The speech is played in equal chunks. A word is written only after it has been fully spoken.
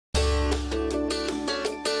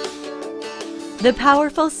The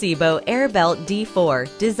powerful Sebo Airbelt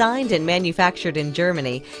D4, designed and manufactured in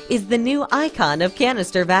Germany, is the new icon of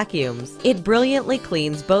canister vacuums. It brilliantly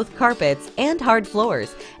cleans both carpets and hard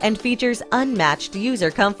floors and features unmatched user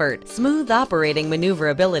comfort, smooth operating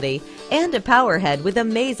maneuverability, and a power head with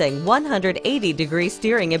amazing 180-degree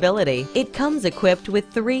steering ability. It comes equipped with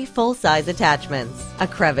 3 full-size attachments, a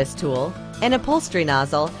crevice tool, an upholstery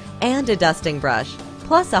nozzle, and a dusting brush,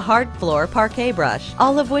 plus a hard floor parquet brush,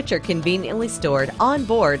 all of which are conveniently stored on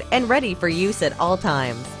board and ready for use at all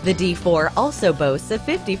times. The D4 also boasts a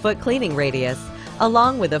 50-foot cleaning radius,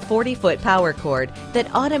 along with a 40-foot power cord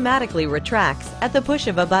that automatically retracts at the push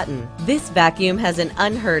of a button. This vacuum has an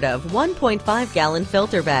unheard of 1.5-gallon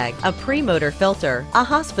filter bag, a pre-motor filter, a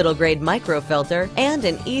hospital-grade microfilter, and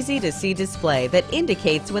an easy-to-see display that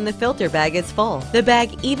indicates when the filter bag is full. The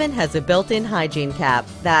bag even has a built-in hygiene cap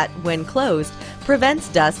that, when closed, prevents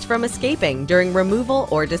dust from escaping during removal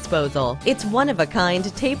or disposal. Its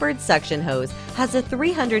one-of-a-kind tapered suction hose has a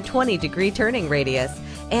 320-degree turning radius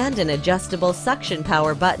and an adjustable suction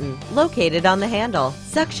power button located on the handle.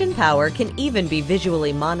 Suction power can even be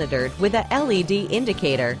visually monitored with a LED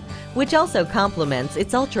indicator, which also complements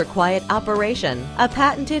its ultra-quiet operation. A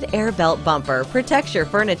patented air belt bumper protects your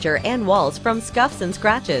furniture and walls from scuffs and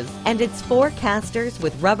scratches, and its 4 casters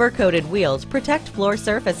with rubber-coated wheels protect floor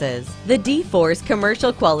surfaces. The D4's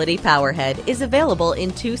commercial quality power head is available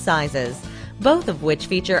in 2 sizes, both of which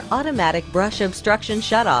feature automatic brush obstruction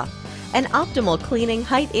shutoff, an optimal cleaning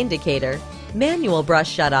height indicator, manual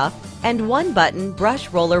brush shutoff, and 1-button brush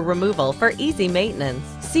roller removal for easy maintenance.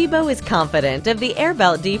 Sebo is confident of the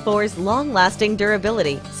Airbelt D4's long-lasting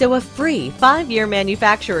durability, so a free 5-year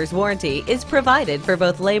manufacturer's warranty is provided for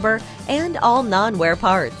both labor and all non-wear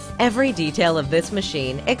parts. Every detail of this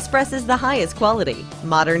machine expresses the highest quality,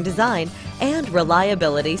 modern design, and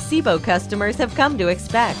reliability Sebo customers have come to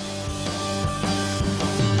expect.